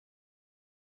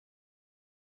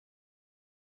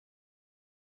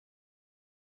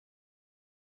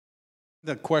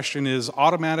The question is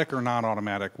automatic or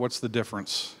non-automatic? What's the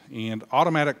difference? And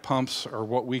automatic pumps are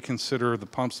what we consider the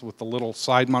pumps with the little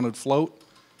side-mounted float.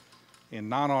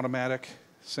 And non-automatic,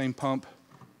 same pump,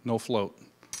 no float.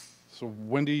 So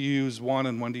when do you use one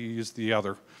and when do you use the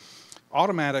other?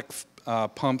 Automatic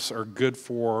pumps are good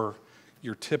for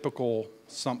your typical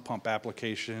sump pump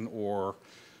application or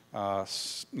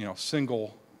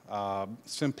single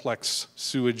simplex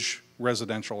sewage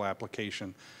residential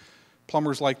application.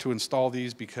 Plumbers like to install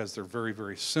these because they're very,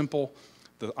 very simple.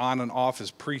 The on and off is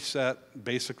preset.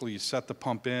 Basically, you set the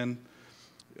pump in,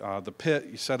 the pit,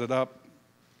 you set it up,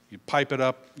 you pipe it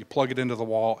up, you plug it into the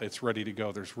wall, it's ready to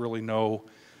go. There's really no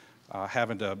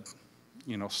having to,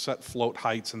 set float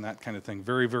heights and that kind of thing.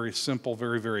 Very, very simple,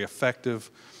 very, very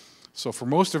effective. So for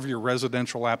most of your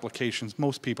residential applications,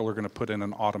 most people are going to put in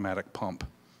an automatic pump.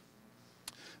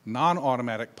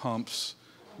 Non-automatic pumps,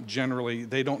 generally,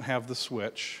 they don't have the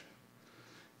switch.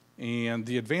 And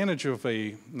the advantage of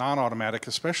a non-automatic,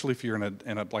 especially if you're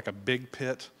in a big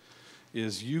pit,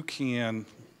 is you can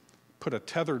put a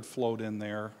tethered float in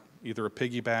there, either a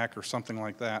piggyback or something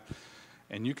like that,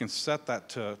 and you can set that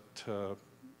to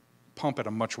pump at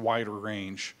a much wider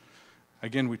range.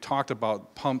 Again, we talked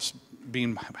about pumps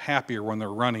being happier when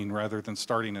they're running rather than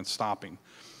starting and stopping.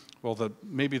 Well,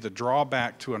 maybe the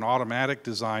drawback to an automatic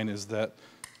design is that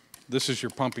this is your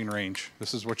pumping range.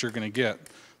 This is what you're going to get.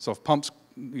 So if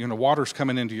water's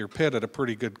coming into your pit at a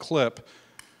pretty good clip,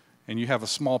 and you have a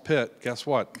small pit, guess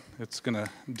what? It's going to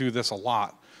do this a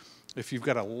lot. If you've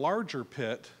got a larger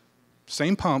pit,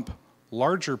 same pump,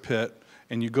 larger pit,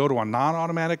 and you go to a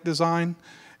non-automatic design,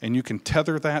 and you can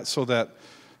tether that so that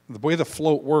the way the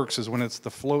float works is when it's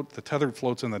the tethered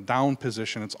float's in the down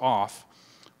position, it's off.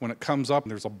 When it comes up,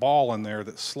 there's a ball in there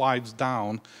that slides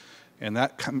down, and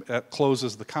that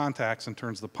closes the contacts and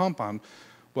turns the pump on.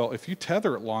 Well, if you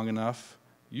tether it long enough,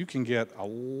 you can get a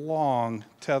long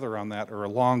tether on that or a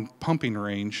long pumping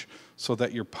range so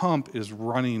that your pump is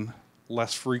running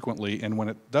less frequently, and when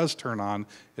it does turn on,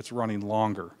 it's running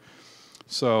longer.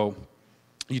 So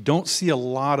you don't see a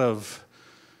lot of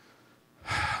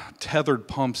tethered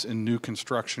pumps in new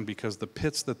construction because the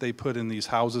pits that they put in these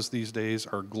houses these days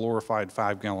are glorified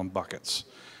 5-gallon buckets.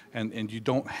 And you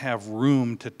don't have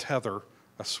room to tether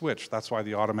a switch. That's why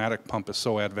the automatic pump is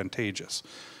so advantageous.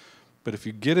 But if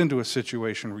you get into a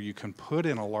situation where you can put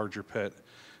in a larger pit,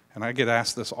 and I get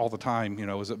asked this all the time,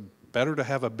 is it better to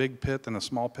have a big pit than a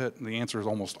small pit? And the answer is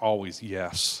almost always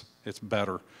yes, it's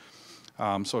better.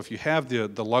 So if you have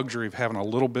the luxury of having a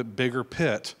little bit bigger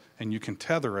pit and you can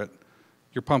tether it,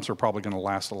 your pumps are probably going to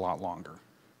last a lot longer.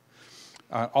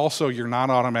 Also, your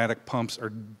non-automatic pumps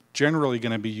are generally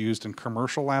going to be used in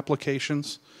commercial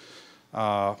applications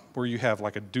where you have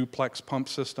like a duplex pump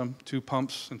system, 2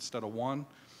 pumps instead of 1.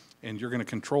 And you're going to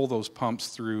control those pumps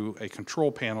through a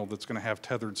control panel that's going to have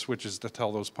tethered switches to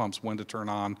tell those pumps when to turn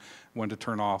on, when to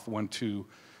turn off, when to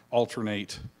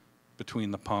alternate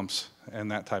between the pumps, and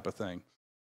that type of thing.